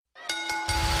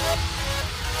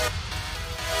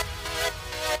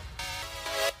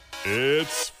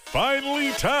It's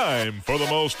finally time for the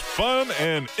most fun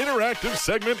and interactive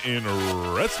segment in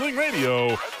wrestling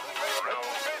radio.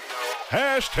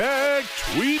 Hashtag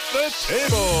Tweet the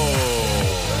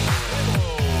Table.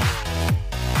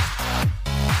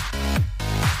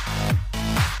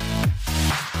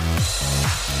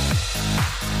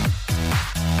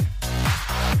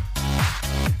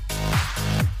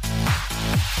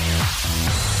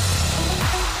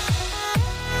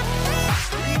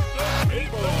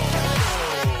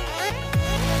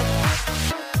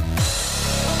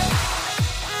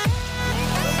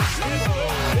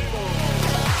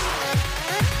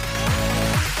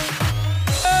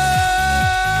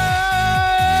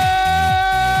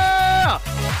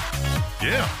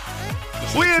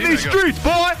 We in these streets,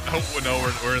 boy. Oh, no,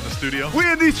 we're in the studio. We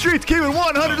in these streets, keeping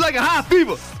 100 like a high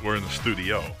fever. We're in the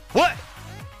studio. What?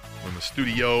 We're in the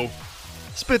studio.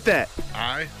 Spit that.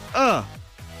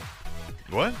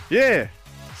 What? Yeah.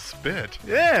 Spit.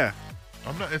 Yeah.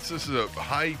 I'm not. This is a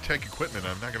high tech equipment.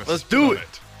 I'm not gonna. Let's spit do on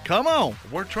it. Come on.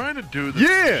 We're trying to do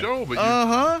this show,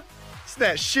 but It's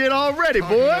that shit already,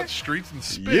 talking boy. about streets and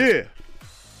spit. Yeah.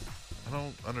 I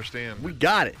don't understand. We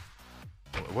got it.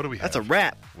 What do we have? That's a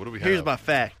wrap. What do we have? Here's my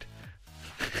fact.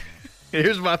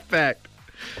 Here's my fact.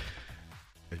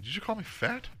 Did you call me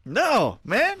fat? No,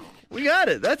 man. We got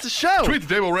it. That's a show. Tweet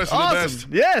the Table, Rest of the Best.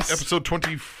 Yes. Episode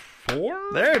 24?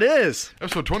 There it is.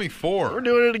 Episode 24. We're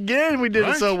doing it again. We did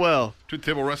it so well. Tweet the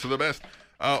Table, Rest of the Best.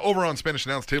 Over on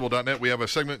SpanishAnnounceTable.net, we have a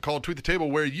segment called Tweet the Table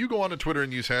where you go onto Twitter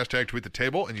and use hashtag Tweet the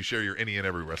Table and you share your any and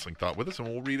every wrestling thought with us, and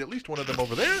we'll read at least one of them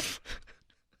over there.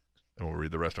 And we'll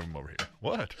read the rest of them over here.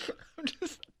 What? I'm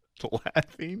just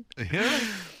laughing. Yeah.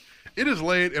 It is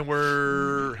late, and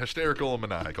we're hysterical and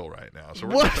maniacal right now. So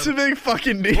what's the big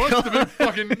fucking deal? What's the big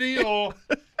fucking deal?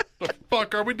 The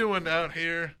fuck are we doing out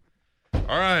here?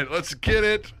 All right, let's get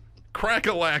it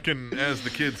crack-a-lackin', as the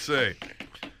kids say.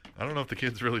 I don't know if the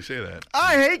kids really say that.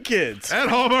 I hate kids. At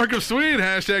Hallmark of Swede,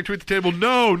 hashtag Tweet the Table.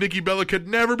 No, Nikki Bella could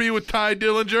never be with Ty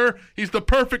Dillinger. He's the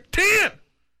perfect 10.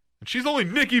 And she's only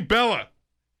Nikki Bella.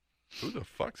 Who the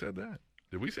fuck said that?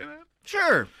 Did we say that?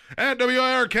 Sure. At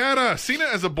WIR Cata, Cena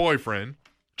as a boyfriend,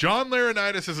 John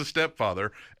Laurinaitis as a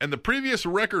stepfather, and the previous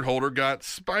record holder got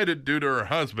spited due to her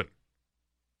husband.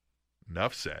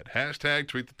 Enough said. Hashtag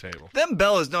Tweet the Table. Them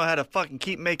Bellas know how to fucking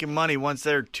keep making money once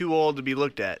they're too old to be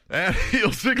looked at. At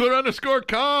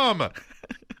HeelZiggler_com.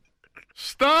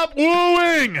 Stop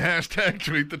wooing! Hashtag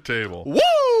Tweet the Table. Woo!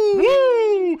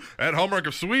 Woo! At Hallmark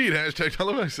of Swede, hashtag, I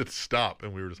love how I said stop,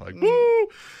 and we were just like, woo!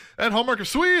 At Hallmark of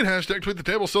Swede, hashtag Tweet the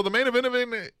Table. So the main event of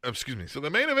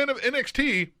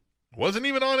NXT wasn't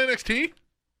even on NXT?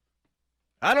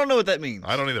 I don't know what that means.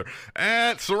 I don't either.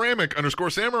 At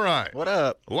Ceramic_Samurai. What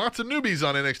up? Lots of newbies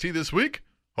on NXT this week.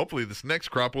 Hopefully this next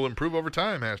crop will improve over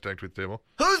time. Hashtag Tweet the Table.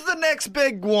 Who's the next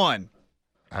big one?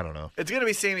 I don't know. It's going to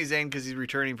be Sami Zayn because he's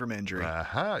returning from injury.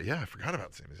 Yeah, I forgot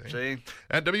about Sami Zayn. See?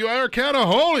 At WIR Cata,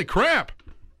 holy crap.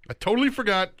 I totally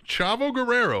forgot Chavo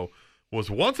Guerrero was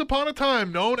once upon a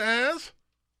time known as...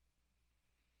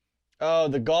 Oh,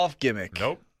 the golf gimmick.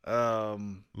 Nope.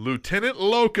 Lieutenant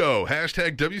Loco.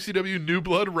 Hashtag WCW New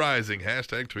Blood Rising.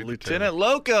 Hashtag Tweet the Table. Lieutenant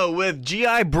Loco with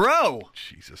G.I. Bro.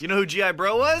 Jesus. You know who G.I.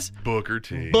 Bro was? Booker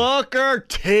T. Booker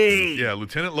T. Yeah,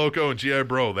 Lieutenant Loco and G.I.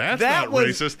 Bro. That's not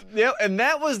racist. Yeah, and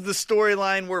that was the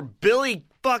storyline where Billy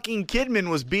fucking Kidman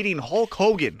was beating Hulk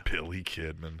Hogan. Billy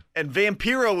Kidman. And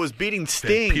Vampiro was beating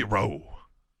Sting. Vampiro.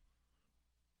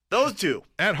 Those two.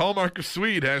 At Hallmark of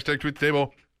Swede. Hashtag Tweet the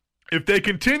Table. If they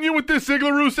continue with this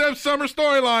Ziggler-Rusev summer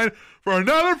storyline for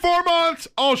another 4 months,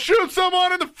 I'll shoot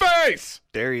someone in the face.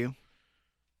 Dare you?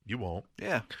 You won't.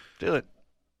 Yeah, do it.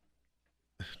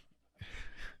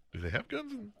 Do they have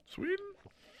guns in Sweden?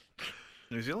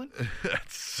 New Zealand?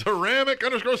 That's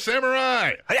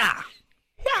Ceramic_Samurai. Hiya!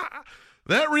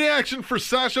 That reaction for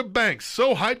Sasha Banks.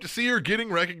 So hyped to see her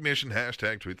getting recognition.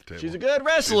 Hashtag Tweet the Table. She's a good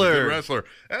wrestler. She's a good wrestler.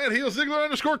 At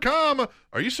HeelZiggler_com.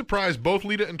 Are you surprised both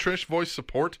Lita and Trish voiced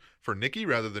support for Nikki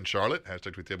rather than Charlotte?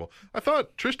 Hashtag Tweet the Table. I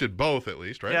thought Trish did both at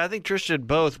least, right? Yeah, I think Trish did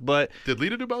both, but... Did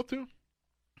Lita do both too?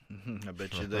 I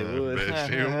bet you they would. I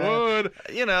bet you would.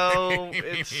 You know,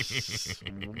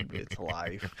 it's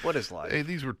life. What is life? Hey,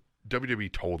 these were...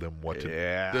 WWE told them what to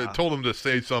Yeah. They told them to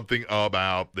say something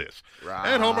about this. Right.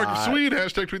 And Hallmark of Swede,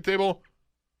 hashtag Tweet the Table.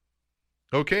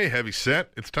 Okay, Heavy Set.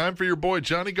 It's time for your boy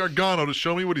Johnny Gargano to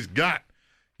show me what he's got.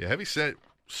 Yeah, Heavy Set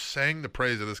sang the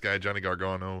praise of this guy, Johnny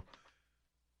Gargano,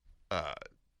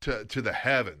 to the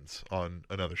heavens on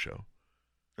another show.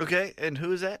 Okay, and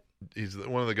who is that? He's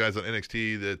one of the guys on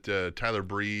NXT that Tyler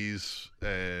Breeze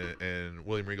and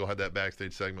William Regal had that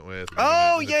backstage segment with.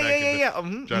 Oh, The yeah. tag team that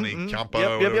Mm-hmm, Johnny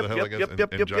Ciampa, whatever the hell against,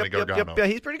 and Johnny Gargano. Yeah,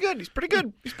 he's pretty good.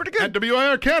 At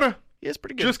WIR Canada. He is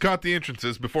pretty good. Just caught the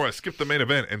entrances before I skipped the main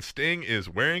event, and Sting is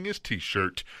wearing his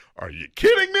T-shirt. Are you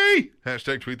kidding me?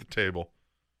 Hashtag tweet the table.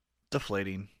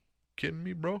 Deflating. Kidding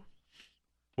me, bro?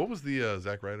 What was the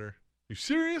Zack Ryder? You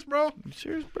serious, bro? You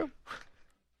serious, bro?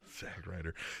 Zack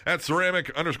Ryder. At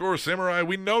ceramic_samurai,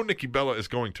 we know Nikki Bella is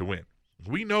going to win.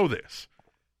 We know this.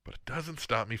 But it doesn't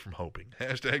stop me from hoping.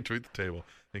 Hashtag tweet the table.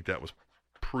 I think that was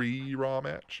pre-Raw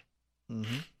match.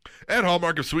 Mm-hmm. At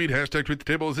Hallmark of Sweet, hashtag tweet the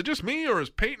table. Is it just me or is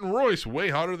Peyton Royce way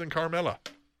hotter than Carmella?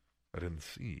 I didn't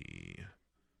see.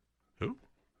 Who?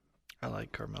 I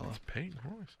like Carmella. It's Peyton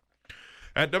Royce.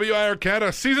 At WIR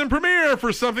Canada, season premiere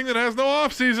for something that has no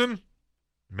off season.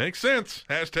 Makes sense.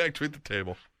 Hashtag tweet the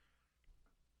table.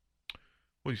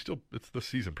 Well, it's the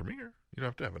season premiere. You don't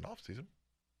have to have an off season.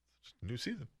 It's just a new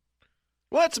season.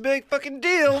 What's a big fucking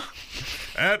deal?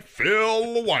 At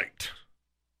Phil White,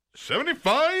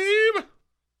 75.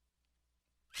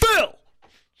 Phil!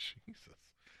 Jesus.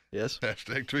 Yes.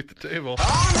 Hashtag tweet the table.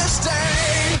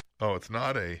 Honesty, Oh, it's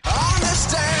not a.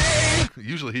 honesty,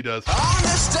 Usually he does.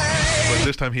 honesty, But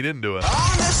this time he didn't do it.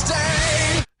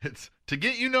 honesty. It's to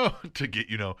get you know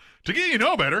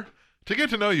better, to get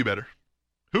to know you better.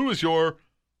 Who is your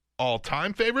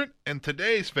all-time favorite and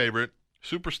today's favorite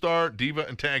superstar, diva,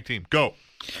 and tag team? Go.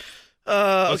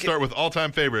 Let's start with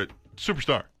all-time favorite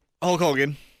superstar, Hulk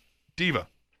Hogan, diva,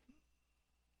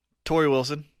 Tori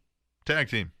Wilson, tag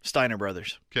team. Steiner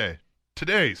Brothers, Okay.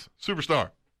 Today's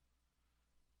superstar,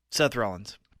 Seth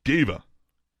Rollins, diva,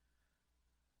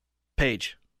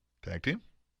 Paige, tag team.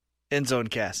 Enzo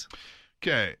and Cass.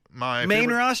 Okay. My Main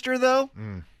favorite. roster though,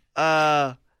 Mm.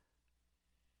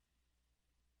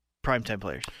 primetime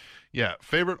players. Yeah,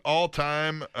 favorite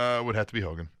all-time would have to be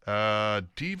Hogan.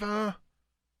 Diva.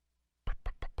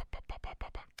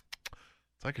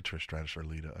 It's like a Trish Stratus or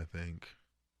Lita, I think.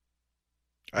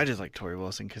 I just like Tori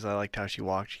Wilson because I liked how she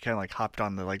walked. She kind of like hopped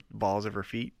on the like balls of her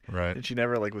feet, Right. and she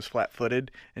never like was flat-footed,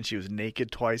 and she was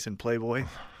naked twice in Playboy.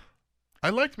 I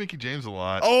liked Mickie James a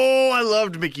lot. Oh, I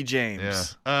loved Mickie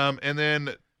James. Yeah. And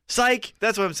then Psych.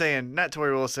 That's what I'm saying. Not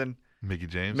Tori Wilson. Mickie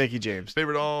James. Mickie James.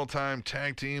 Favorite all-time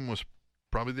tag team was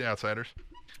probably the Outsiders.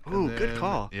 Ooh, And good then-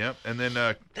 call. Yep. And then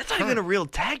That's not even a real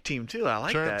tag team, too. I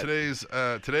like that. today's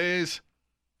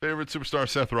favorite superstar,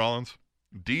 Seth Rollins.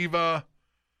 Diva.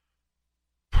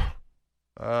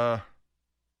 I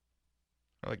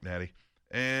like Natty.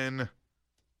 And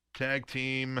tag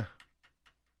team.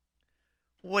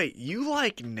 Wait, you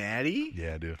like Natty?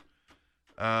 Yeah, I do.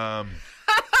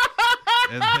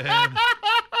 And then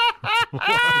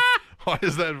why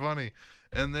is that funny?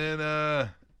 And then I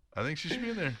think she should be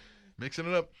in there, mixing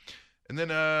it up. And then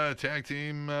tag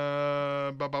team.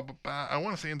 I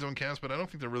want to say Enzo and Cass, but I don't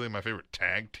think they're really my favorite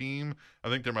tag team. I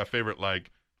think they're my favorite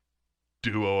like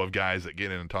duo of guys that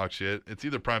get in and talk shit. It's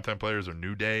either Primetime Players or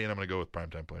New Day, and I'm going to go with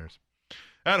Primetime Players.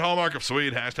 At Hallmark of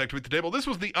Sweet, hashtag tweet the table. This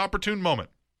was the opportune moment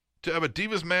to have a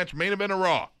Divas match main event of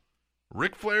Raw.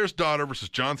 Ric Flair's daughter versus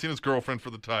John Cena's girlfriend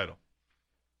for the title.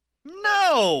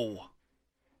 No.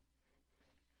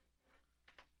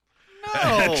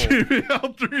 At No.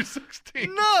 GBL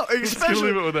 316. No, Let's gonna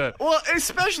leave it with that. Well,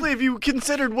 especially if you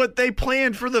considered what they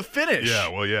planned for the finish. Yeah,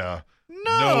 well, yeah.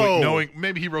 No. Knowing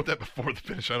maybe he wrote that before the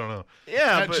finish. I don't know.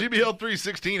 Yeah, At but GBL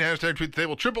 316, hashtag tweet the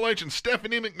table. Triple H and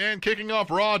Stephanie McMahon kicking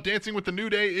off Raw, Dancing with the New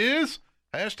Day is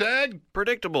hashtag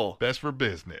predictable. best for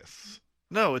business.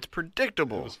 No, it's It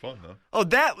predictable. was fun though. Oh,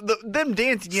 them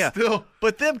dancing, yeah. Still,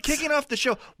 But them kicking off the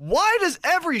show. Why does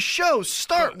every show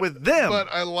start with them? but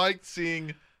I liked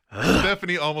seeing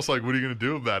Stephanie almost like, what are you going to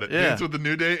do about it? Yeah. Dance with the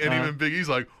New Day, and Uh-huh. even Big E's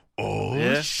like, oh,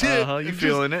 Yeah, shit. uh-huh, you And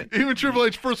feeling it. Even Triple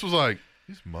H first was like,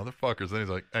 these motherfuckers. Then he's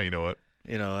like, hey, you know what?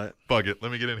 You know what? Fuck it.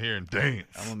 Let me get in here and dance.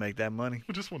 I'm gonna make that money.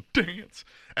 I just want to dance.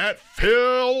 At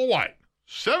Phil White,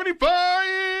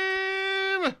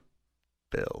 75.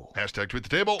 Bill. Hashtag tweet the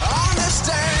table.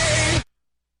 Honesty,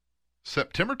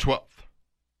 September 12th,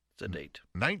 It's a date.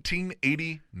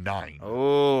 1989.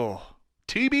 Oh.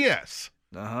 TBS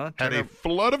Uh-huh. had a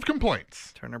flood of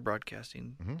complaints. Turner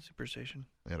Broadcasting Mhm. Superstation.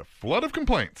 They had a flood of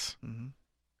complaints Mm-hmm.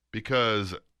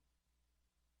 because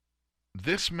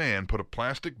this man put a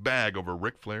plastic bag over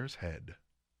Ric Flair's head.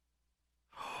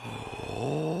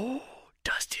 Oh,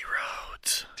 Dusty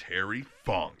Rhodes. Terry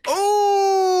Funk.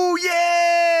 Oh,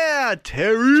 yeah,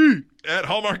 Terry. At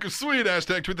Hallmark of Sweet,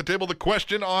 hashtag tweet the table. The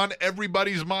question on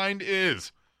everybody's mind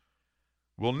is,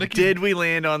 will Did we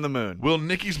land on the moon?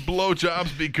 Nikki's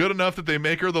blowjobs be good enough that they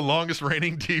make her the longest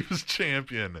reigning Divas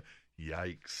champion?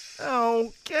 Yikes.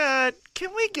 Oh, God.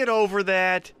 Can we get over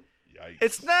that? Yikes.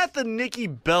 It's not the Nikki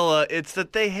Bella. It's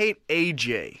that they hate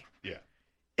AJ. Yeah.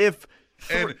 If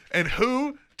And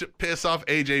who to piss off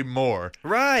AJ more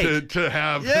right. to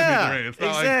have Yeah, him in the ring? It's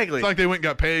not exactly. It's like they went and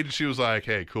got Paige and she was like,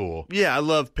 hey, cool. Yeah, I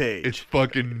love Paige. It's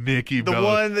fucking Nikki the Bella.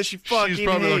 one that she fucking She's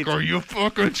probably hates. like, are you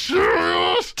fucking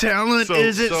serious? Talent So-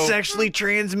 isn't so- sexually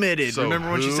transmitted. So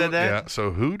Remember when she who- said that? Yeah.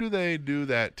 So who do they do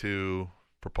that to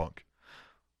for Punk?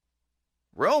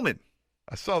 Roman.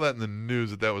 I saw that in the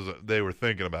news that was they were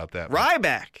thinking about that.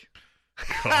 Ryback.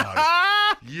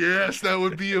 God. Yes, that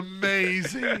would be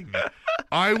amazing.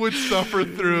 I would suffer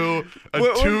through a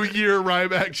What- 2-year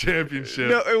Ryback championship.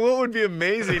 No, and what would be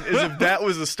amazing is if that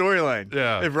was the storyline.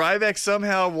 Yeah. If Ryback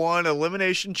somehow won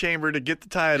Elimination Chamber to get the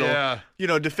title, Yeah.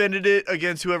 defended it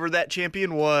against whoever that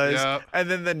champion was, Yeah. and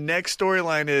then the next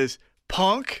storyline is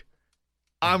Punk,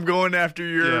 I'm going after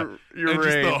your and reign.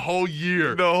 just the whole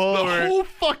year. The whole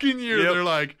fucking year. Yep. They're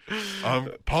like,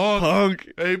 I'm Punk.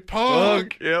 Punk. Hey,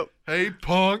 Punk. Yep. Hey,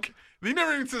 Punk. He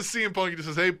never even says CM Punk. He just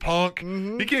says, hey, Punk.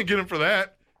 He can't get him for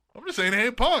that. I'm just saying,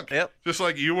 hey, Punk. Yep. Just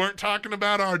like you weren't talking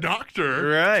about our doctor.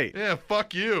 Right. Yeah,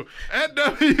 fuck you. At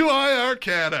WI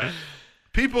Arcata,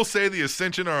 people say the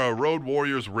Ascension are a Road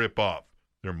Warriors ripoff.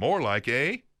 They're more like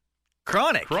a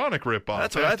Chronic. Chronic ripoff.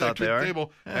 That's what I thought they Tweet the are.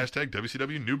 Table. Yeah. Hashtag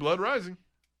WCW New Blood Rising.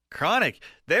 Chronic.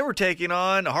 They were taking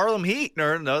on Harlem Heat.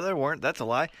 No, they weren't. That's a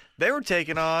lie. They were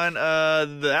taking on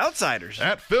the Outsiders.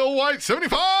 At Phil White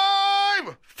 75.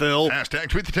 Phil. Hashtag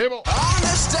Tweet the Table. On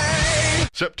this day,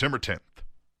 September 10th,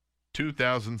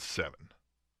 2007.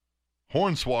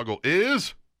 Hornswoggle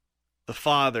is The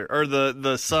father, or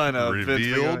the son of Vince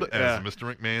revealed McMahon. as Yeah.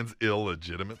 Mr. McMahon's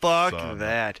illegitimate Fuck son.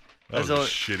 that. That was That's a all-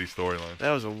 shitty storyline.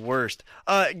 That was the worst.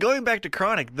 Going back to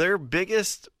Chronic, their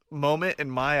biggest moment in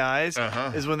my eyes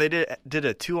is when they did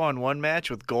a 2-on-1 match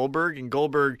with Goldberg, and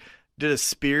Goldberg did a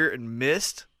spear and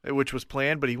missed, which was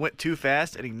planned, but he went too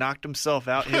fast and he knocked himself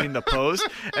out hitting the post,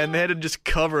 and they had to just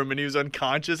cover him, and he was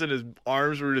unconscious, and his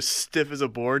arms were just stiff as a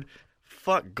board.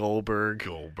 Fuck Goldberg.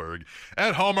 Goldberg.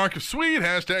 At Hallmark of Sweet,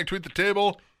 hashtag Tweet the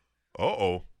Table.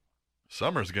 Uh-oh.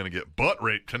 Summer's going to get butt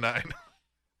raped tonight.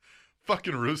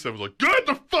 Fucking Rusev was like, get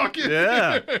the fuck in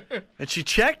Yeah. here." And she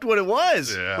checked what it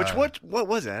was. Yeah. Which what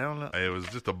was it? I don't know. It was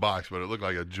just a box, but it looked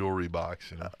like a jewelry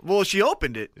box. Well, she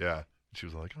opened it. Yeah. She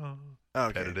was like, oh.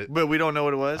 Okay. Petted it. But we don't know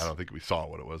what it was. I don't think we saw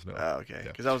what it was. No. Oh, okay.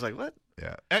 Yeah. Because I was like, what?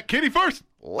 Yeah. At Kitty First.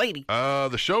 Lady.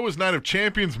 The show was Night of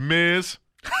Champions, Miz.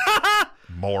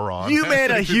 Moron. You made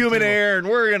a Hashtag human Table. error, and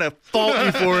we're going to fault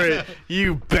you for it,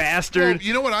 you Well, bastard.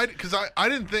 you know what? Because I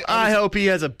didn't think. I hope he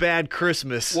has a bad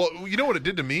Christmas. Well, you know what it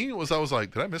did to me was I was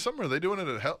like, did I miss something? Are they doing it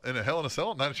in a Hell in a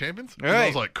Cell at Night of Champions? And I Right.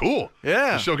 was like, cool.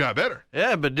 Yeah. The show got better.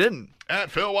 Yeah, but didn't.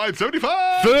 At Phil White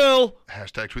 75. Phil.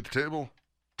 Hashtag Tweet the Table.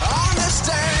 on this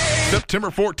day, September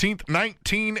 14th,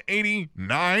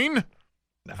 1989.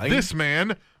 This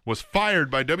man was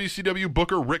fired by WCW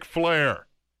Booker Ric Flair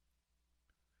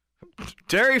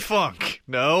Terry Funk.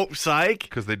 Nope. Psych.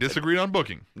 because they disagreed on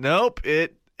booking. Nope.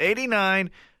 89.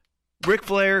 Ric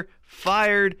Flair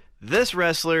fired this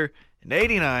wrestler in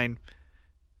 89.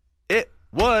 It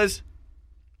was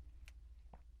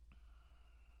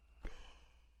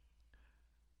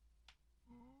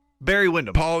Barry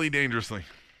Windham. Paulie Dangerously.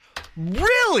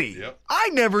 Really? Yep. I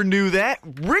never knew that.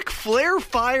 Ric Flair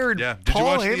fired Yeah. Did Paul you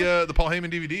watch Heyman? the Paul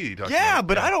Heyman DVD? He talked Yeah, about?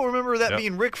 but I don't remember that Yep.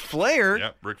 being Ric Flair.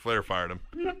 Yep. Ric Flair fired him.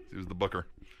 He was the booker.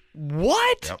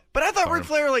 What? Yep. But I thought Fired Ric him.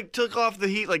 Flair took off the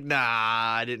heat. Nah,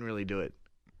 I didn't really do it.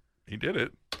 He did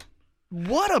it.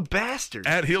 What a bastard.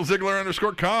 At Heel Ziggler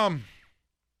 _com.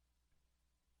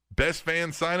 Best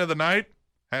fan sign of the night.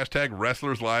 Hashtag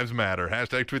Wrestlers Lives Matter.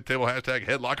 Hashtag Tweet the Table. Hashtag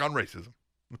Headlock on Racism.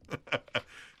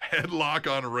 Headlock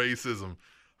on Racism.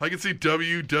 I can see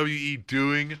WWE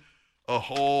doing a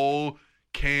whole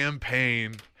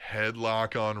campaign.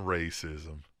 Headlock on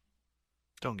Racism.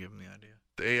 Don't give him the idea.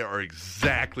 They are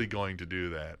exactly going to do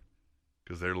that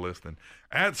because they're listening.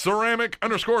 At Ceramic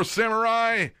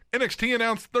 _Samurai, NXT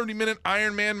announced 30-minute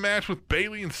Iron Man match with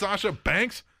Bayley and Sasha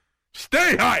Banks.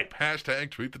 Stay hype.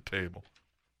 Hashtag Tweet the Table.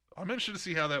 I'm interested to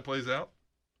see how that plays out.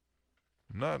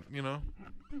 I'm not,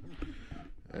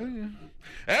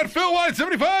 At Phil White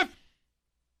 75.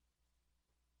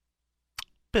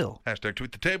 Bill. Hashtag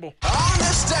Tweet the Table. on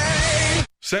this day,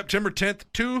 September 10th,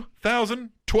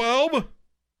 2012.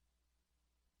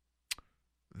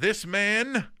 This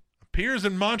man appears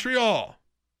in Montreal.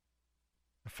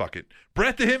 Fuck it.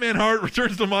 Bret the Hitman Hart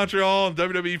returns to Montreal in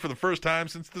WWE for the first time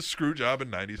since the screw job in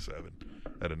 97.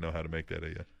 I didn't know how to make that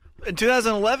a In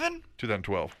 2011?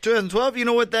 2012. 2012? You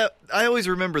know what? I always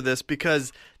remember this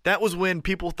because that was when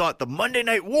people thought the Monday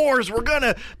Night Wars were going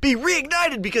to be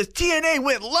reignited because TNA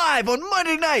went live on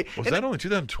Monday night. Was that only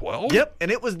 2012? Yep, and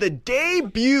it was the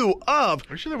debut of...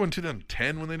 Are you sure that wasn't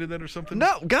 2010 when they did that or something?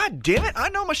 No, god damn it, I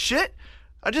know my shit.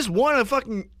 I just won a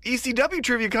fucking ECW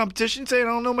trivia competition saying I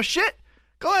don't know my shit.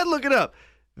 Go ahead and look it up.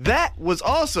 That was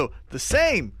also the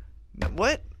same.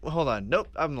 What? Well, hold on. Nope,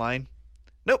 I'm lying.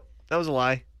 Nope, that was a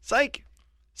lie. Psych.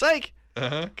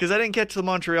 Because I didn't catch the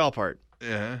Montreal part.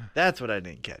 Yeah. That's what I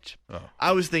didn't catch. Oh.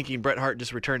 I was thinking Bret Hart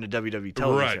just returned to WWE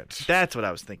television. Right. That's what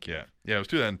I was thinking. Yeah. Yeah, it was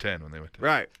 2010 when they went to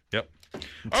Right. Yep.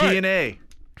 All right. TNA.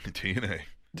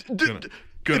 TNA.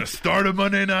 Gonna start a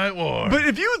Monday Night War. But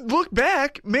if you look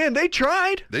back, man, they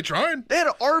tried. They tried. They had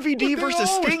an RVD Look, versus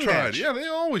Sting tried. match. Yeah, they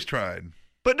always tried.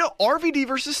 But no, RVD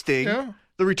versus Sting. Yeah.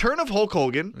 The return of Hulk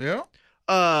Hogan. Yeah.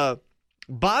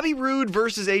 Bobby Roode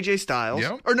versus AJ Styles.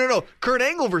 Yeah. Or no, Kurt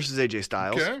Angle versus AJ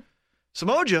Styles. Okay.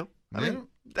 Samoa Joe. I Yeah. mean,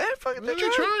 they They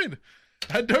tried. tried.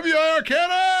 At WIR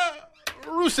Canada,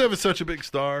 Rusev is such a big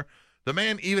star. The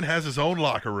man even has his own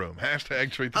locker room.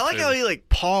 Hashtag tweet the I like table. how he like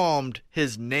palmed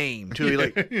his name too. He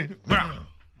like, Well,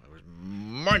 it was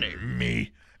my name.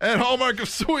 Me. And Hallmark of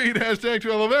Sweet. Hashtag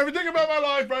I love everything about my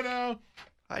life right now.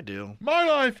 I do. My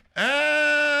life.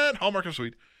 And Hallmark of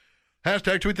Sweet.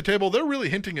 Hashtag tweet the table. They're really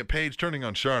hinting at Paige turning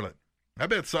on Charlotte. I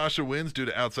bet Sasha wins due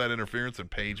to outside interference and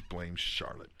Paige blames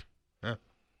Charlotte. Huh?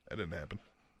 That didn't happen.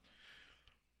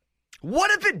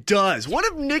 What if it does? What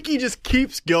if Nikki just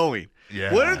keeps going?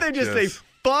 Yeah. What if they just say,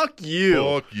 fuck you?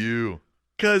 Fuck you.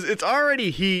 Because it's already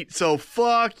heat, so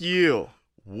fuck you.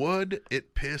 Would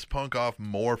it piss Punk off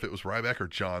more if it was Ryback or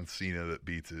John Cena that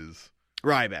beats his...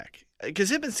 Ryback.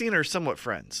 Because him and Cena are somewhat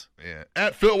friends. Yeah.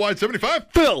 At Phil White 75.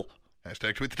 Phil!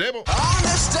 Hashtag tweet the table. On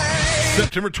this day,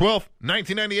 September 12th,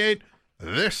 1998.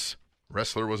 This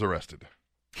wrestler was arrested.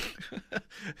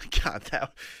 God,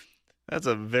 that's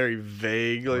a very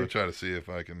vague... I'm going to try to see if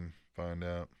I can find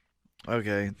out.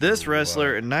 Okay, this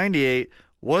wrestler in 98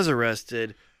 was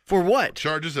arrested for what?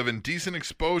 Charges of indecent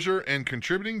exposure and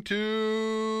contributing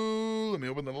to... Let me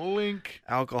open the link.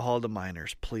 Alcohol to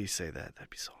minors. Please say that. That'd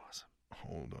be so awesome.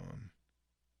 Hold on.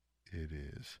 It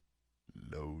is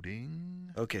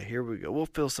loading. Okay, here we go. We'll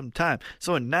fill some time.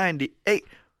 So in 98,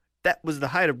 that was the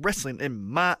height of wrestling, in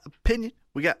my opinion.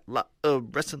 We got a lot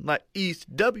of wrestling like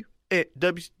ECW and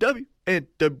WCW and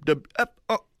WWF.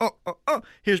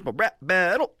 Here's my rap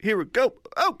battle. Here we go.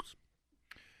 Oh,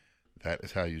 That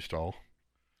is how you stall.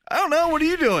 I don't know. What are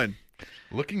you doing?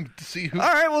 Looking to see who...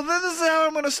 All right, well, then this is how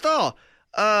I'm going to stall.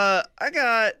 I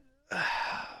got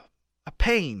a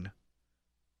pain.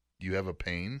 You have a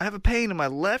pain? I have a pain in my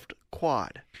left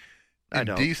quad. I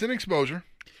don't. Indecent exposure.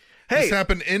 Hey, This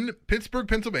happened in Pittsburgh,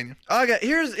 Pennsylvania. okay.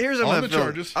 Here's On I'm the fill.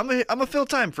 charges. I'm gonna fill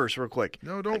time first, real quick,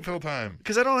 No, don't fill time.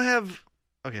 because I don't have.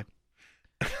 Okay,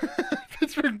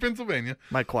 Pittsburgh, Pennsylvania.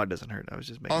 my quad doesn't hurt. I was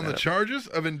just making On the that up. charges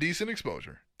of indecent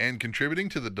exposure and contributing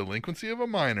to the delinquency of a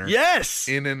minor Yes,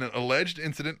 in an alleged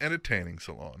incident at a tanning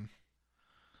salon.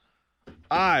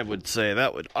 I would say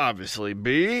that would obviously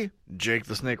be Jake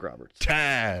the Snake Roberts.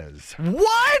 Taz.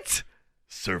 What?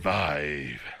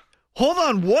 Survive. Hold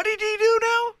on. What did he do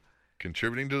now?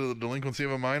 Contributing to the delinquency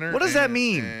of a minor. What does that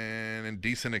mean? And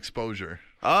indecent exposure.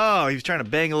 Oh, he was trying to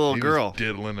bang a little He girl. was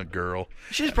diddling a girl.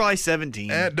 She's probably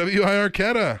 17. At WIR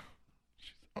Canada.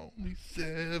 She's only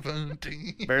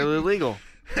 17. Barely legal.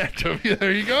 At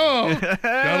there you go.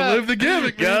 Gotta live the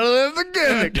gimmick, man. Gotta live the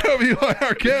gimmick. At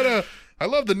WIR Canada. I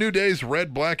love the New Day's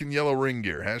red, black, and yellow ring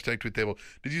gear. Hashtag tweet table.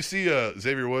 Did you see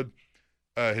Xavier Wood?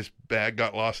 His bag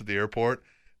got lost at the airport,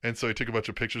 and so he took a bunch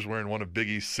of pictures wearing one of Big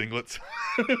E's singlets.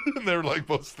 And they were like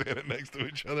both standing next to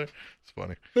each other. It's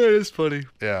funny. That is funny.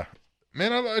 Yeah.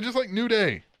 Man, I just like New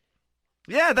Day.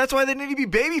 Yeah, that's why they need to be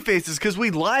baby faces, because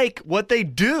we like what they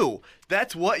do.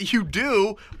 That's what you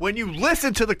do when you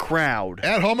listen to the crowd.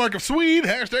 At Hallmark of Swede,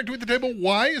 hashtag tweet the table.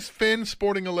 Why is Finn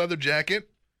sporting a leather jacket?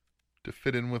 To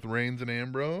fit in with Reigns and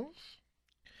Ambrose?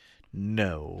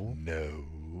 No.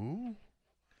 No.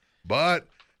 But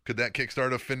could that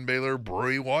kickstart a Finn Balor,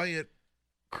 Bray Wyatt,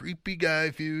 creepy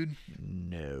guy feud?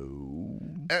 No.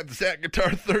 At Zach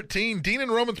Guitar 13, Dean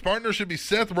and Roman's partner should be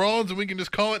Seth Rollins, and we can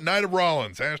just call it Night of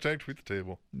Rollins. Hashtag tweet the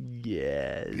table.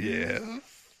 Yes. Yes.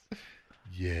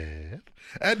 Yes.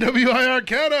 At WIR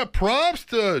Canada, props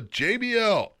to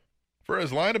JBL for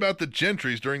his line about the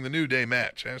Gentrys during the New Day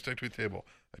match. Hashtag tweet the table.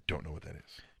 I don't know what that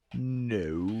is.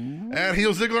 No. At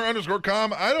Heel Ziggler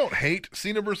 _com, I don't hate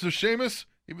Cena versus Sheamus,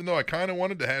 even though I kind of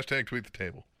wanted to hashtag tweet the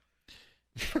table.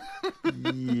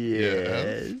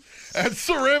 Yes. At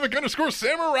Ceramic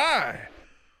 _samurai.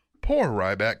 Poor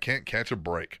Ryback can't catch a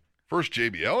break. First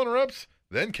JBL interrupts,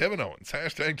 then Kevin Owens.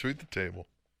 Hashtag tweet the table.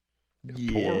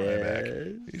 Poor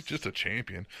Ryback. He's just a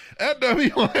champion. At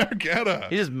WIRCATA.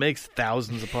 He just makes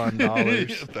thousands upon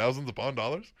dollars. Thousands upon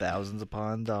dollars? Thousands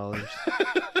upon dollars.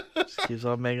 Just keeps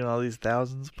on making all these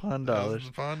thousands upon dollars. Thousands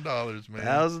upon dollars, man.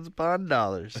 Thousands upon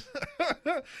dollars.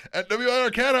 At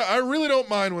WIRCATA, I really don't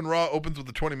mind when Raw opens with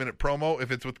a 20-minute promo if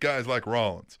it's with guys like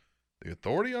Rollins. The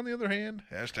Authority, on the other hand,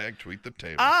 hashtag tweet the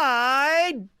table.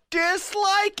 I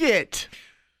dislike it.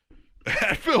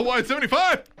 At Phil White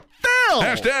 75. Phil.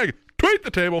 Hashtag tweet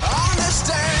the table. On this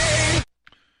day,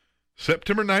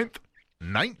 September 9th,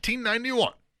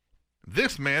 1991.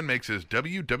 This man makes his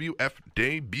WWF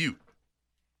debut.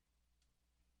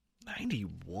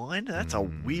 91? That's a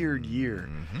weird year.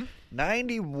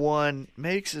 91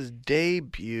 makes his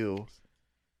debut.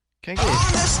 Can I get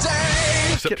on this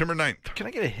day, September 9th. Can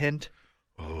I get a hint?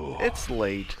 Oh. It's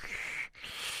late.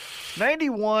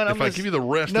 91. If I give you the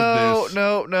rest no, of this.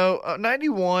 No.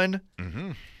 91.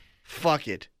 Mm-hmm. Fuck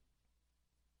it.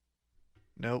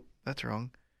 Nope, that's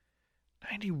wrong.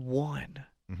 91.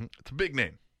 Mm-hmm. It's a big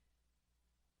name.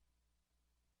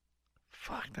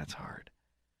 Fuck, that's hard.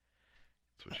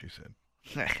 That's what she said.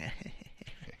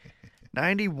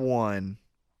 91.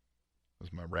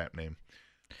 That's my rap name.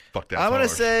 Fuck that. I'm going to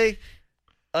say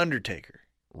Undertaker.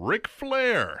 Ric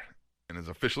Flair. And is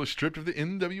officially stripped of the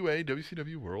NWA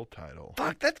WCW World title.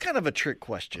 Fuck, that's kind of a trick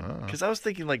question. Because I was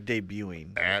thinking like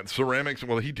debuting. At Ceramics,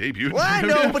 well, he debuted. Well, I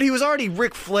know, but he was already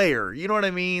Ric Flair. You know what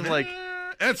I mean? Like,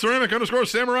 at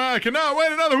Ceramic_Samurai. Cannot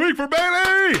wait another week for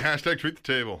Bailey. Hashtag tweet the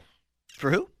table.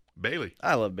 For who? Bailey.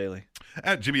 I love Bailey.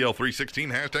 At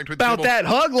GBL316. Hashtag tweet the About table. that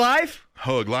Hug Life.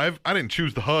 Hug Life. I didn't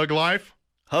choose the Hug Life.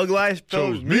 Hug Life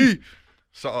Chose me.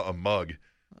 Saw a mug.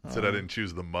 Said I didn't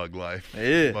choose the Mug Life.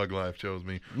 Yeah. Mug Life chose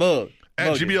me. Mug.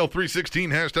 At GBL316,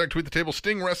 hashtag tweet the table,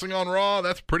 Sting Wrestling on Raw.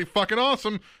 That's pretty fucking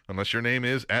awesome. Unless your name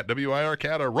is at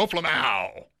WIRCATA,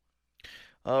 Roflamau.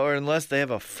 Or unless they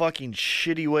have a fucking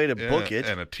shitty way to book it.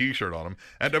 And a t-shirt on them.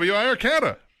 At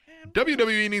WIRCATA,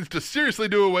 WWE needs to seriously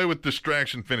do away with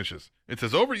distraction finishes. It's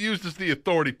as overused as the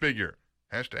Authority figure.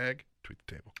 Hashtag tweet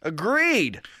the table.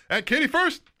 Agreed. At Katie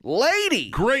First,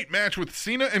 Lady. great match with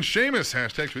Cena and Sheamus.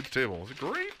 Hashtag tweet the table. Was it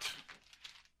great?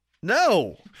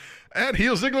 No. At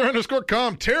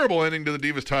HeelZiggler_com, terrible ending to the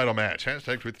Divas title match.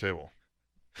 Hashtag tweet the table.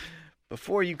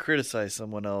 Before you criticize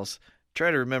someone else, try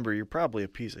to remember you're probably a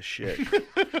piece of shit.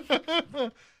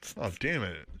 Oh, damn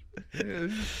it.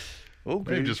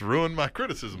 Okay. They just ruined my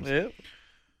criticisms. Yep.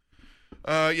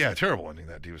 Yeah, terrible ending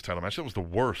that Divas title match. That was the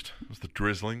worst. It was the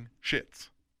drizzling shits.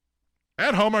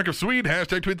 At Hallmark of Swede,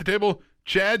 hashtag tweet the table,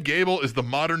 Chad Gable is the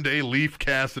modern day Leaf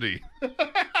Cassidy.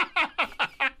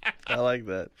 I like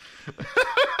that.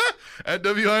 At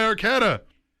WIRCATA,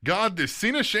 God, this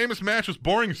Cena Sheamus match was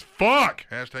boring as fuck.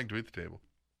 Hashtag tweet the table.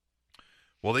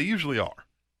 Well, they usually are.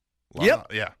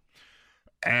 Yep. Yeah.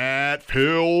 At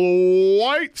Phil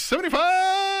White 75.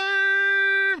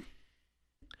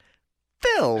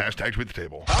 Phil. Hashtag tweet the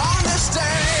table. on this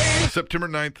day, September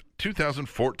 9th,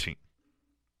 2014.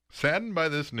 Saddened by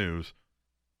this news,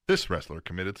 this wrestler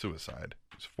committed suicide.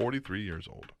 He was 43 years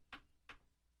old.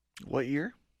 What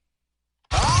year?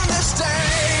 on this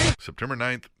day, September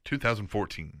 9th,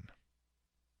 2014.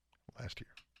 Last year.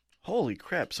 Holy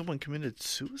crap, someone committed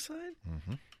suicide?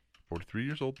 43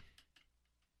 years old.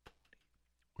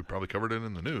 We probably covered it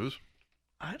in the news.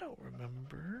 I don't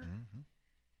remember.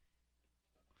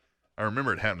 I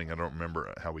remember it happening. I don't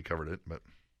remember how we covered it, but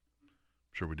I'm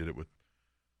sure we did it with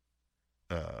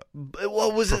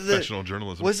What was professional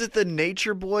journalism. Was it the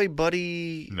Nature Boy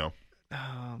buddy? No.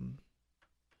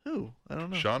 Who? I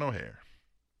don't know. Sean O'Hare.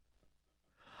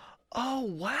 Oh,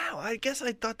 wow. I guess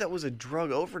I thought that was a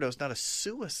drug overdose, not a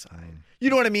suicide. You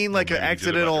know what I mean? Like Maybe an he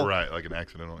did it accidental. right, like an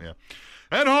accidental, yeah.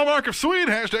 And Hallmark of Swede,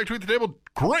 hashtag tweet the table.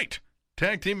 Great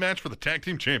tag team match for the tag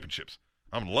team championships.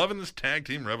 I'm loving this tag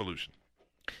team revolution.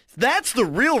 That's the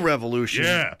real revolution.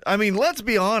 Yeah. I mean, let's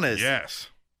be honest. Yes.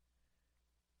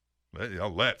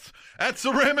 Let's. At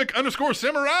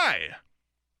Ceramic_Samurai.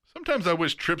 Sometimes I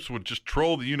wish Trips would just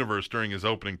troll the universe during his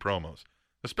opening promos,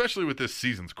 especially with this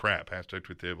season's crap. Hashtag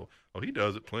tweet the table. Oh, he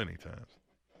does it plenty times.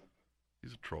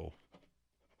 He's a troll.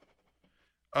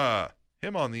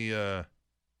 Him on the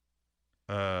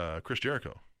Chris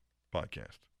Jericho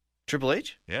podcast. Triple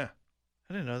H? Yeah.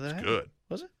 I didn't know that. happened. Good.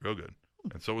 Was it? Real good.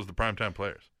 And so was the Primetime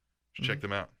Players. Check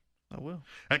them out. I will.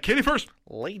 At Katie First.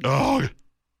 Lady. Oh.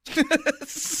 I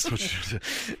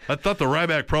thought the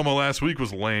Ryback promo last week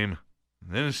was lame.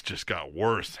 And then it's just got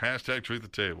worse. Hashtag tweet the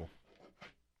table.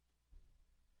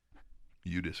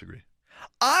 You disagree.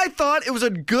 I thought it was a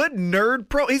good nerd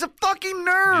pro. He's a fucking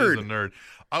nerd. He is a nerd.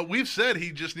 We've said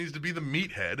he just needs to be the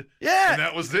meathead. Yeah. And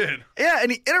that was it. Yeah,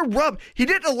 and he interrupted. He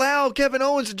didn't allow Kevin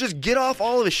Owens to just get off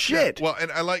all of his shit. Yeah, well,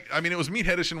 and it was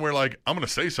meatheadish in where, like, I'm going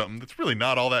to say something that's really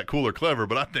not all that cool or clever,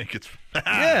 but I think it's.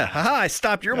 Yeah, haha, I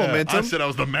stopped your momentum. I said I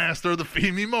was the master of the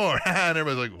Feed Me More. And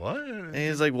everybody's like, what? And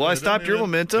he's like, well, I stopped your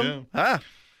momentum. Yeah. Huh?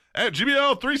 At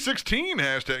GBL316,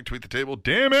 hashtag tweet the table.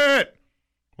 Damn it!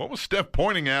 What was Steph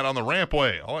pointing at on the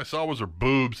rampway? All I saw was her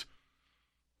boobs.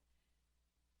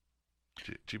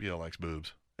 GBL likes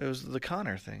boobs. It was the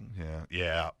Connor thing. Yeah.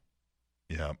 Yeah.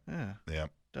 Yeah.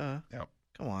 Duh. Yep.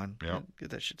 Come on. Yeah.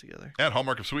 Get that shit together. At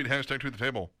Hallmark of Sweet, hashtag tweet the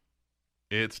table.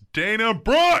 It's Dana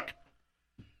Brooke.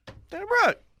 Dana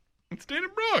Brooke. It's Dana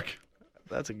Brooke.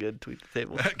 That's a good tweet the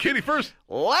table. Katie first.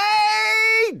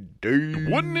 Lady.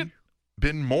 Wouldn't it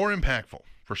been more impactful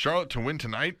for Charlotte to win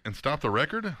tonight and stop the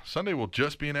record? Sunday will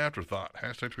just be an afterthought.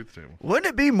 Hashtag tweet the table. Wouldn't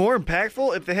it be more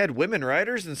impactful if they had women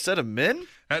writers instead of men?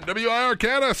 At WI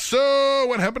Arcata, so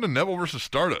what happened to Neville versus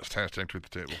Stardust? Hashtag tweet the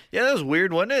table. Yeah, that was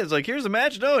weird, wasn't it? It's like, here's the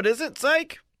match. No, it isn't.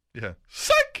 Psych. Yeah.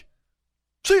 Psych!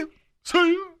 See you. See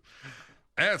you.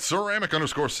 At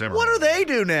ceramic_samurai. What do they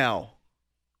do now?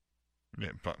 Yeah,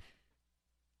 fine.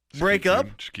 Break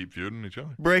up? Just keep feuding each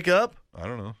other. Break up? I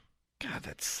don't know. God,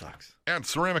 that sucks. At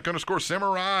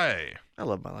ceramic_samurai. I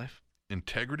love my life.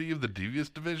 Integrity of the Devious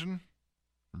Division?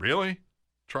 Really?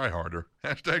 Try harder.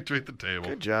 Hashtag tweet the table.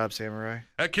 Good job, Samurai.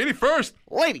 At Katie first.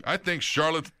 Lady. I think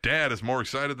Charlotte's dad is more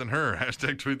excited than her.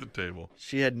 Hashtag tweet the table.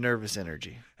 She had nervous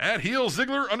energy. At heel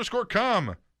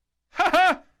Ziggler_com. Ha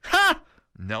ha! Ha!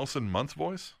 Nelson Muntz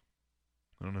voice?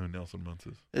 I don't know who Nelson Muntz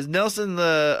is. Is Nelson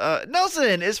the...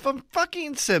 Nelson is from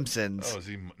fucking Simpsons. Oh, is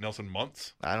he Nelson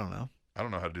Muntz? I don't know. I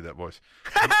don't know how to do that voice.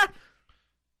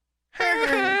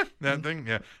 That thing?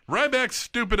 Yeah. Ryback's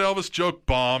stupid Elvis joke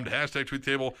bombed. Hashtag tweet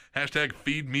table. Hashtag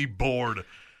feed me bored.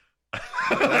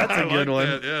 That's a good one.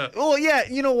 That, yeah. Well, yeah,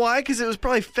 you know why? Because it was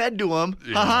probably fed to him.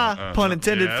 Haha, pun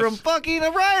intended, yes. from fucking a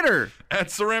writer. At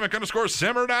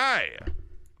ceramic_samurai.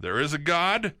 There is a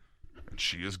God, and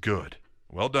she is good.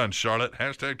 Well done, Charlotte.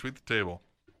 Hashtag tweet the table.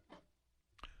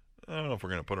 I don't know if we're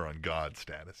going to put her on God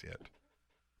status yet.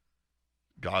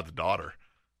 God's daughter.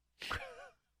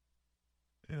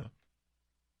 Yeah.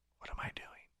 What am I doing?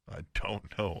 I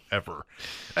don't know, ever.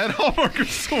 At Hallmark of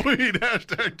Sweet,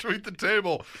 hashtag tweet the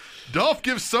table. Dolph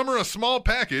gives Summer a small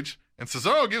package, and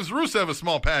Cesaro gives Rusev a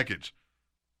small package.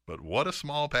 But what a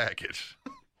small package.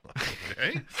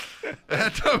 Okay.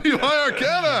 At WI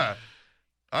Arcana,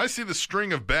 I see the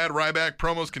string of bad Ryback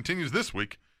promos continues this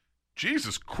week.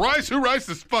 Jesus Christ, who writes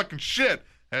this fucking shit?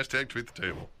 Hashtag tweet the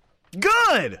table.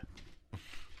 Good.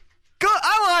 Good.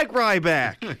 I like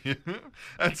Ryback.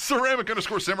 At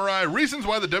ceramic_samurai, reasons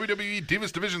why the WWE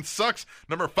Divas division sucks,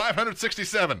 number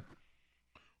 567.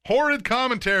 Horrid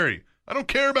commentary. I don't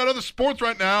care about other sports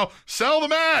right now. Sell the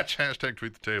match. Hashtag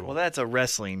tweet the table. Well, that's a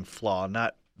wrestling flaw,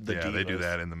 not the yeah, Divas. they do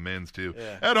that in the men's too.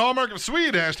 Yeah. At Hallmark of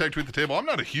Swede, hashtag tweet the table. I'm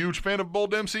not a huge fan of Bull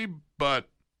Dempsey, but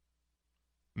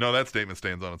no, that statement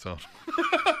stands on its own.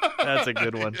 That's a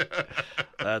good one. Yeah.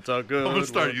 That's a good one. I'm gonna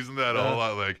start using that a whole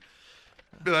lot. Like,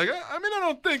 be like, I mean, I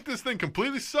don't think this thing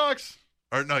completely sucks.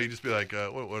 Or no, you just be like,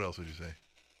 what else would you say?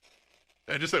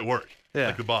 Yeah, just at work. Yeah.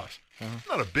 Like the boss. I'm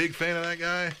not a big fan of that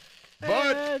guy,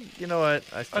 but you know what?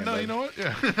 I stand no, by you know what?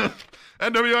 Yeah.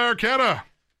 NWI Arcana.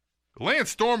 Lance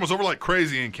Storm was over like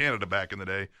crazy in Canada back in the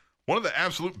day. One of the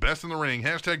absolute best in the ring.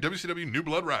 Hashtag WCW New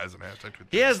Blood Rising. Hashtag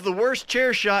He has the worst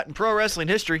chair shot in pro wrestling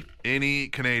history. Any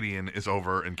Canadian is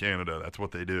over in Canada. That's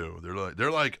what they do.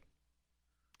 They're like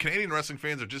Canadian wrestling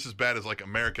fans are just as bad as like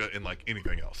America in like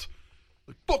anything else.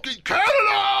 Like fucking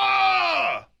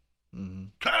Canada! Mm-hmm.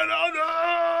 Canada!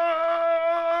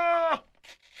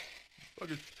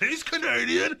 Fucking, he's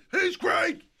Canadian. He's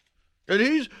great. And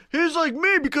he's like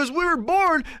me because we were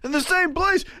born in the same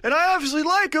place, and I obviously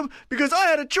like him because I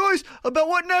had a choice about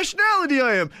what nationality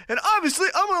I am, and obviously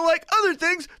I'm gonna like other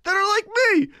things that are like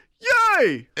me.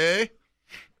 Yay!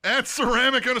 At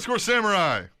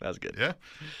ceramic_samurai. That's good. Yeah.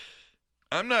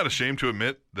 I'm not ashamed to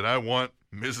admit that I want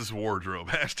Mrs. Wardrobe.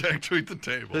 Hashtag tweet the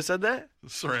table. Who said that?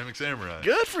 Ceramic Samurai.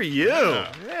 Good for you.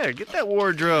 Yeah, get that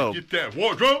wardrobe. Get that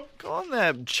wardrobe. Go on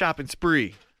that shopping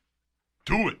spree.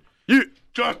 Do it. You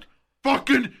just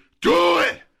fucking do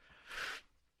it.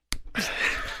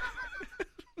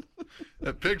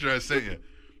 That picture I sent you.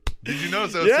 Did you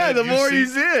notice that? Yeah, the more you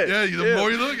see it. Yeah, the more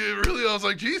you look at it, really, I was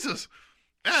like, Jesus.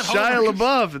 Shia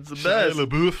LaBeouf, it's the best. Shia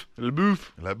LaBeouf.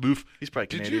 LaBeouf. He's probably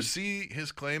Canadian. Did you see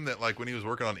his claim that, like, when he was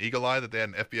working on Eagle Eye, that they had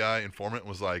an FBI informant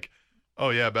was like, oh,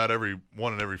 yeah, about every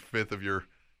fifth of your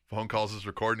phone calls is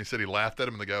recorded. And he said he laughed at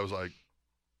him, and the guy was like,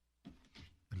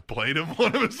 and played him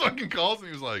one of his fucking calls, and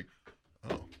he was like,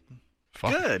 "Oh,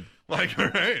 fuck." Good. Like, all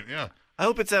right, yeah. I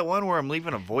hope it's that one where I'm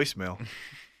leaving a voicemail.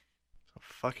 So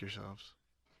fuck yourselves.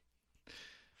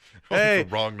 Hey. The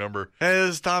wrong number. Hey,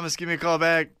 this is Thomas. Give me a call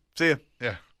back. See ya.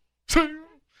 Yeah.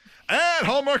 At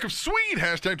Hallmark of Sweet,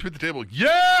 hashtag tweet the table.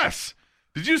 Yes!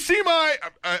 Did you see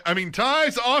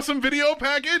Ty's awesome video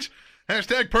package?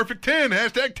 Hashtag perfect 10,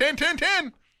 hashtag 10.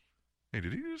 Hey,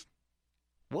 did he just...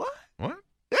 What? What?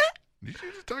 Did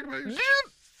you just talk about your...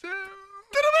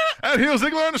 At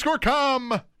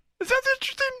HeelZiggler_com. Is that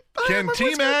interesting? Can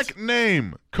T-Mac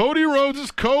name Cody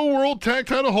Rhodes' co-world tag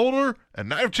title holder at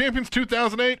Night of Champions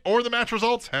 2008 or the match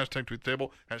results? Hashtag tweet the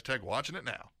table. Hashtag watching it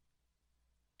now.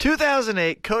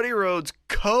 2008, Cody Rhodes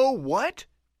what?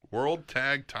 World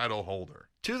tag title holder.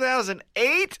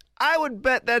 2008? I would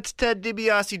bet that's Ted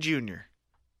DiBiase Jr.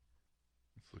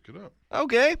 Let's look it up.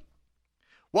 Okay.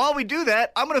 While we do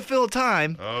that, I'm going to fill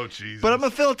time. Oh, Jesus. But I'm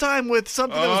going to fill time with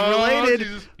something that was related.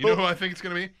 Jesus. You know who I think it's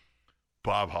going to be?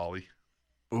 Bob Holly.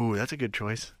 Ooh, that's a good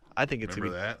choice. I think it's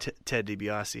going to be Ted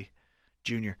DiBiase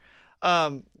Jr.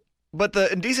 But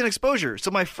the indecent exposure.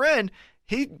 So my friend,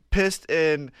 he pissed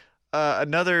in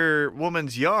another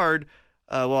woman's yard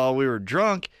while we were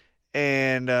drunk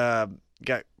and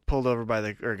got pulled over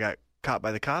got caught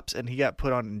by the cops, and he got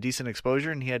put on indecent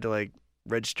exposure, and he had to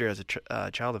register as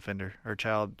a child offender or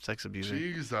child sex abuser.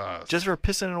 Jesus. Just for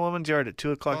pissing in a woman's yard at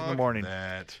 2 o'clock in the morning.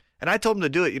 That. And I told him to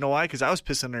do it. You know why? Because I was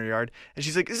pissing in her yard. And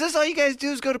she's like, is this all you guys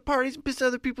do is go to parties and piss in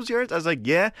other people's yards? I was like,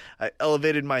 yeah. I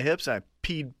elevated my hips. And I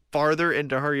peed farther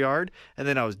into her yard. And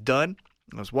then I was done.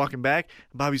 I was walking back.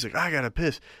 And Bobby's like, I got to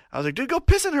piss. I was like, dude, go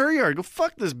piss in her yard. Go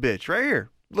fuck this bitch right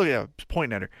here. Look at him. I was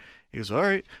pointing at her. He goes, all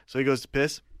right. So he goes to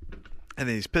piss. And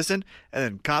then he's pissing. And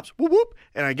then cops, whoop, whoop.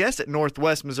 And I guess at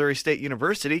Northwest Missouri State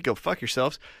University, go fuck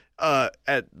yourselves.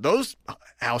 At those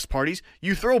house parties,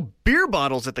 you throw beer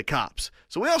bottles at the cops.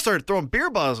 So we all started throwing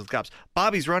beer bottles at the cops.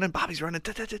 Bobby's running.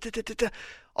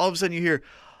 All of a sudden you hear,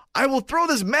 I will throw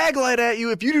this mag light at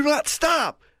you if you do not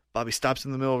stop. Bobby stops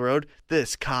in the middle of the road.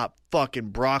 This cop, fucking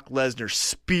Brock Lesnar,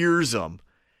 spears him.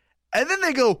 And then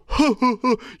they go,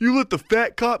 you let the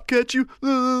fat cop catch you?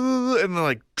 And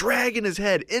they're dragging his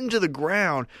head into the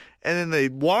ground. And then they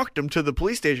walked him to the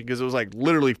police station because it was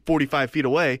literally 45 feet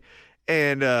away.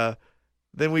 And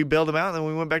then we bailed him out, and then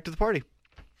we went back to the party.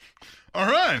 All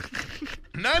right.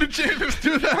 Night of Champions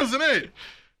 2008.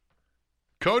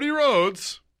 Cody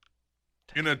Rhodes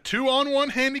in a 2-on-1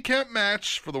 handicap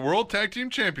match for the World Tag Team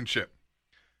Championship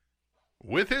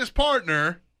with his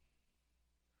partner,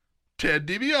 Ted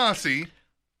DiBiase,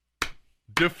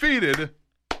 defeated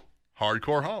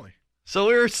Hardcore Holly. So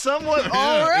we were somewhat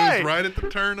all It right. was right at the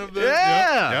turn of the...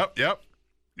 Yeah. Yep.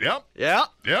 Yeah.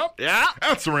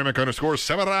 At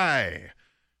ceramic_samurai.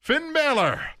 Finn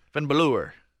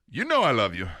Balor. You know I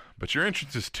love you, but your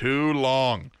entrance is too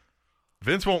long.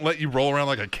 Vince won't let you roll around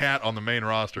like a cat on the main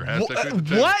roster.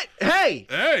 What? Hey,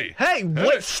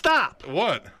 what? Stop.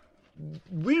 What?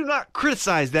 We do not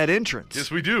criticize that entrance.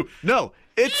 Yes, we do. No,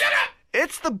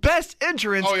 it's the best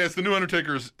entrance. Oh, yeah, it's the new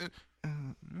Undertaker's.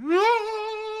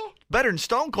 Better than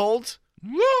Stone Cold's.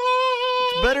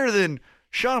 It's better than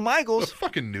Shawn Michaels. The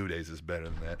fucking New Days is better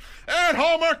than that. At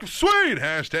Hallmark of Sweet,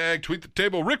 hashtag tweet the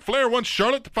table. Ric Flair wants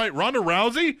Charlotte to fight Ronda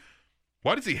Rousey.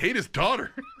 Why does he hate his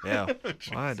daughter? Yeah.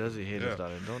 Why does he hate his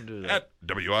daughter? Don't do that. At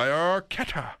WIR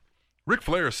Keta. Ric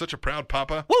Flair is such a proud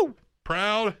papa. Woo!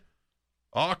 Proud,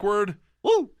 awkward,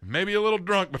 woo! Maybe a little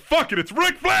drunk, but fuck it, it's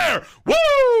Ric Flair!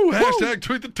 Woo! Hashtag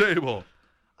tweet the table.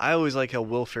 I always like how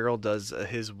Will Ferrell does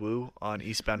his woo on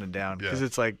Eastbound and Down because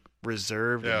it's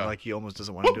reserved and he almost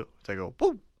doesn't want to do it. It's go,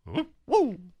 woo! Woo!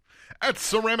 Woo! At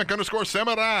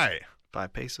ceramic_samurai.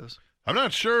 5 pesos. I'm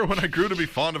not sure when I grew to be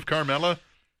fond of Carmella,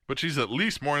 but she's at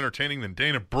least more entertaining than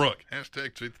Dana Brooke.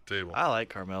 Hashtag tweet the table. I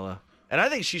like Carmella. And I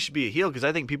think she should be a heel because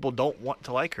I think people don't want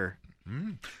to like her.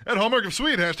 At Hallmark of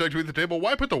Sweet, hashtag tweet the table.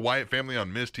 Why put the Wyatt family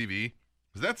on Miz TV?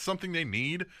 Is that something they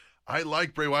need? I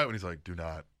like Bray Wyatt when he's like, do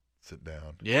not sit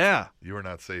down. Yeah. You are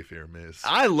not safe here, Miz.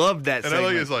 I love that segment.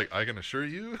 And I like I can assure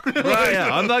you. Right, yeah.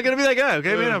 I'm not going to be that guy,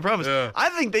 okay, man? I promise. Yeah. I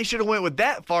think they should have went with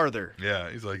that farther.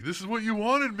 Yeah. He's like, this is what you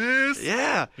wanted, Miz.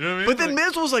 Yeah. You know what I mean? But then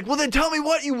Miz was like, well, then tell me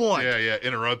what you want. Yeah.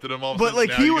 Interrupted him all of a sudden.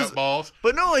 But he was got balls.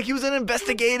 But no, he was an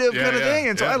investigative kind of thing.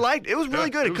 And so I liked it. It was really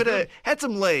good. It could have had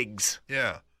some legs.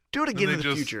 Yeah. Do it again in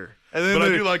the future. And then I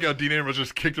do like how Dean Ambrose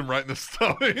just kicked him right in the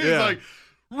stomach. He's like,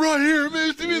 right here,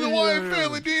 Miz TV, the Wyatt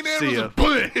family. Dean Ambrose.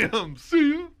 Bam.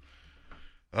 See ya.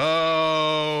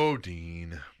 Oh,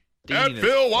 Dean. At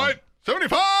Phil White,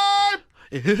 75.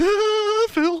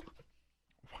 Phil.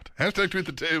 What? Hashtag tweet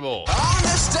the table. On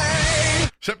this day.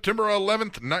 September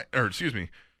 11th,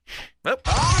 Yep.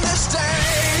 On this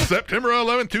day, September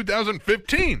 11,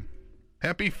 2015.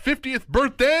 Happy 50th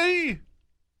birthday.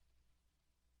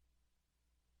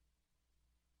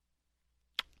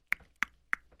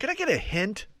 Can I get a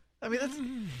hint? I mean, that's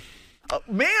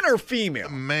man or female?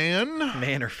 Man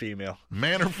Man or female?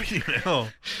 or female?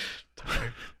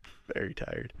 Tired. Very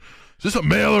tired. Is this a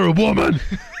male or a woman?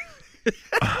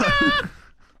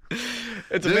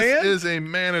 It's a This man? is a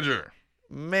manager.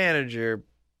 Manager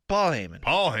Paul Heyman.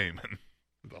 Paul Heyman.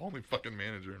 The only fucking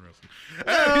manager in wrestling.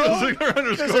 No, At Heel Ziggler I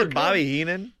underscore said Bobby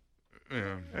Heenan.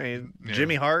 Yeah. I mean, Yeah.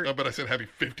 Jimmy Hart. Oh, but I said happy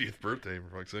 50th birthday,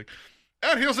 for fuck's sake.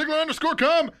 At Heel Ziggler underscore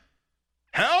com.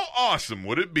 How awesome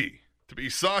would it be to be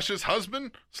Sasha's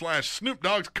husband / Snoop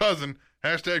Dogg's cousin?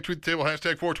 Hashtag tweet the table,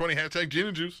 hashtag 420, hashtag gin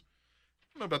and juice.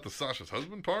 I don't know about the Sasha's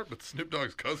husband part, but Snoop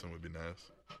Dogg's cousin would be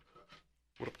nice.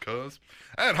 What up, cuz?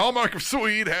 At Hallmark of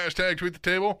Swede, hashtag tweet the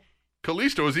table.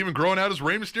 Kalisto is even growing out his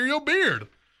Rey Mysterio beard.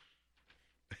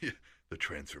 The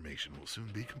transformation will soon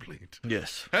be complete.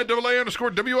 Yes. At AA underscore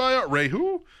WIR. Ray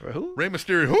who? Who? Rey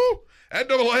Mysterio who? At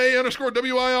AA underscore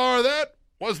WIR. That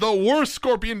was the worst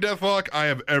Scorpion Deathlock I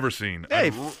have ever seen. Hey,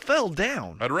 fell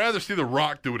down. I'd rather see The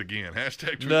Rock do it again.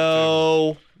 Hashtag tweet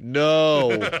No.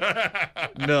 the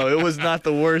table. No, it was not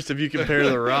the worst if you compare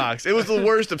the Rocks. It was the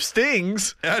worst of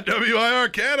Stings. At WIR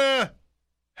Canada.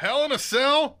 Hell in a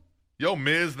Cell. Yo,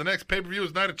 Miz, the next pay-per-view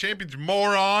is Night of Champions,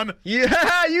 moron.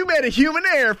 Yeah, you made a human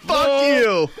error. Fuck No.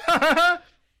 you.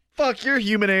 Fuck your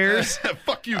human errors.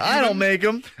 Fuck you, I don't make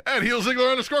them. At Heel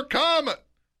Ziggler underscore com.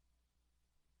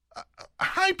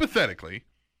 Hypothetically,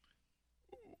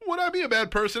 would I be a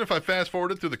bad person if I fast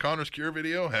forwarded through the Connor's Cure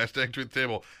video? Hashtag tweet the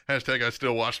table. Hashtag I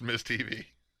still watch Miz TV.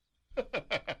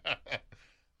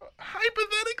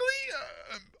 Hypothetically,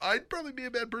 I'd probably be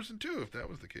a bad person too if that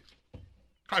was the case.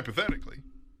 Hypothetically.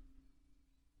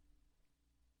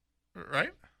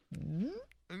 Right? Mm-mm.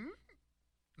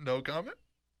 No comment?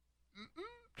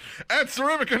 Mm-mm. At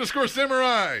Ceramic underscore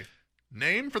Samurai.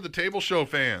 Name for the table show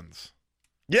fans.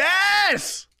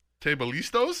 Yes!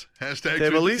 Tabalistos? Hashtag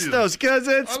Tabalistos, because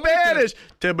it's I like that. Spanish.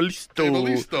 Tabalisto.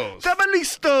 Tabalistos.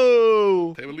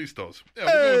 Tabalisto. Tabalistos. Yeah,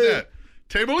 we'll go with that.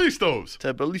 Tabalistos.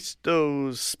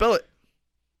 Tabalistos. Spell it.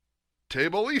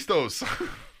 Tabalistos.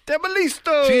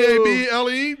 Tabalisto. Table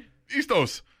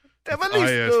Istos.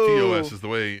 Tabalisto. ISTOS is the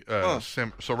way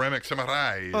Ceramic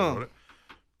Samurai. wrote it.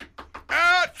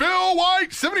 At Phil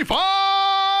White 75.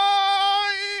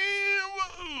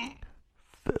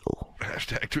 Phil.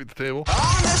 Hashtag tweet the table.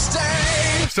 on this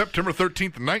day, September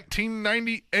 13th,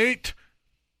 1998.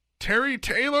 Terry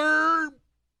Taylor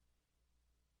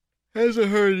Has a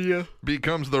hernia.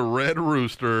 becomes the Red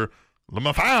Rooster.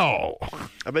 LaMafow.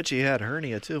 I bet you he had a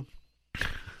hernia too.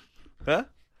 Huh?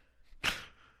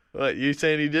 What, you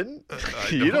saying he didn't?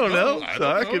 You don't know. I So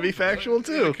don't that know. could be factual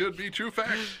too. It could be true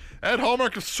fact. At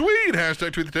Hallmark of Swede,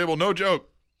 hashtag tweet the table. No joke.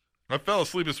 I fell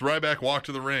asleep as Ryback walked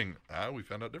to the ring. We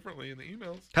found out differently in the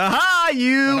emails. Ha ha,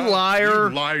 you liar.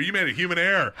 You liar. You made a human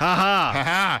error. Ha ha. Ha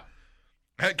ha.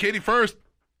 At Katie first.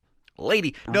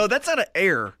 Lady. No, that's not an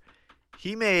error.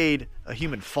 He made a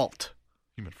human fault.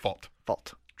 Human fault.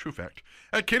 Fault. True fact.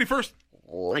 At Katie first.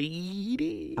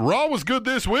 Lady. Raw was good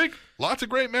this week. Lots of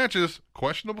great matches,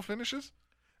 questionable finishes,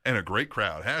 and a great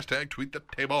crowd. Hashtag tweet the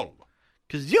table.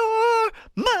 'Cause you're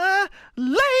my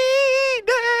lady.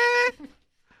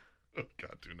 Oh,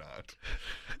 God, do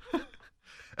not.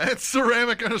 At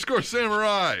Ceramic underscore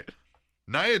Samurai.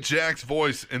 Nia Jax's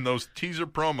voice in those teaser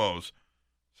promos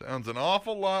sounds an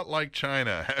awful lot like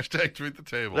China. Hashtag tweet the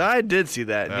table. I did see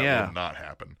that, That yeah. will not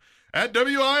happen. At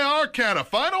WIR Cat, a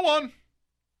final one.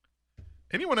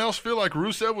 Anyone else feel like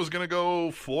Rusev was going to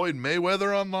go Floyd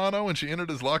Mayweather on Lano when she entered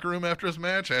his locker room after his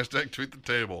match? Hashtag tweet the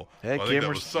table. Hey, Well, I think that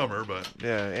cameras- was summer, but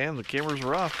Yeah, and the cameras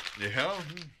were off. yeah.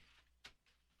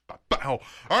 Bow.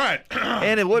 All right.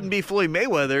 And it wouldn't be Floyd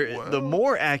Mayweather. Well- The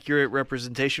more accurate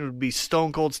representation would be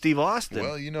Stone Cold Steve Austin.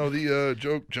 Well, you know the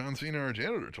joke John Cena, our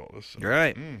janitor, told us. You're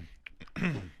right.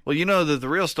 Well, you know that the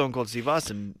real Stone Cold Steve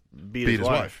Austin beat his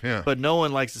wife. yeah. But no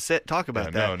one likes to talk about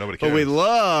Yeah, that. no, nobody But we cares.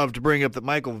 love to bring up that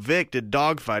Michael Vick did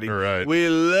dogfighting. Right. We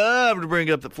love to bring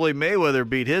up that Floyd Mayweather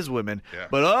beat his women. Yeah.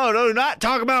 But do not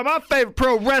talk about my favorite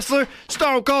pro wrestler,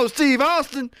 Stone Cold Steve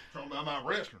Austin. Talking about my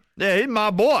wrestler. Yeah, he's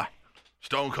my boy.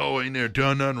 Stone Cold ain't there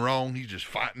done nothing wrong. He's just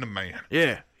fighting the man.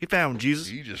 Yeah, he found Jesus.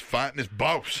 He's just fighting his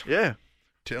boss. Yeah,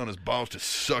 Telling his boss to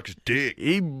suck his dick.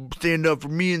 he stand up for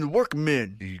me and the working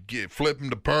men. You flip him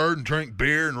the bird and drink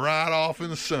beer and ride off in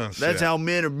the sunset. That's how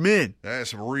men are men.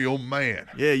 That's a real man.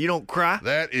 Yeah, you don't cry.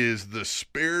 That is the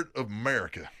spirit of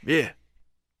America. Yeah.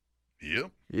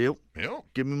 Yep. Yep. Yep.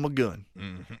 Give me my gun.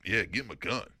 Yeah, get my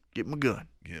gun. Get my gun.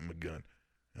 Get my gun.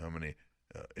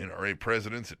 NRA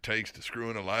presidents it takes to screw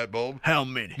in a light bulb. How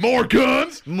many? More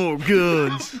guns! More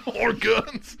guns. More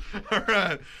guns! All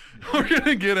right. We're going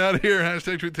to get out of here.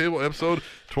 Hashtag Tweet the Table, episode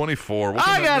 24. We'll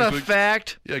come I back got next a week.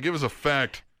 fact. Yeah, give us a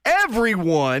fact.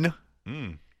 Everyone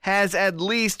has at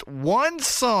least one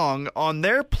song on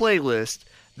their playlist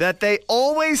that they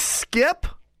always skip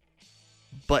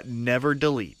but never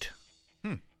delete.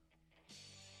 Is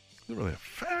that really a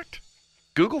fact?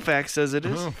 Google Facts says it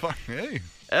is. Oh, fuck. Hey.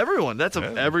 Everyone. That's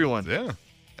everyone. Yeah.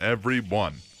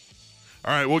 Everyone.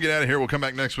 All right, we'll get out of here. We'll come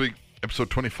back next week. Episode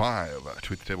 25.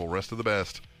 Tweet the Table, rest of the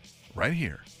best. Right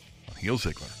here on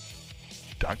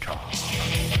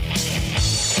HeelZiggler.com.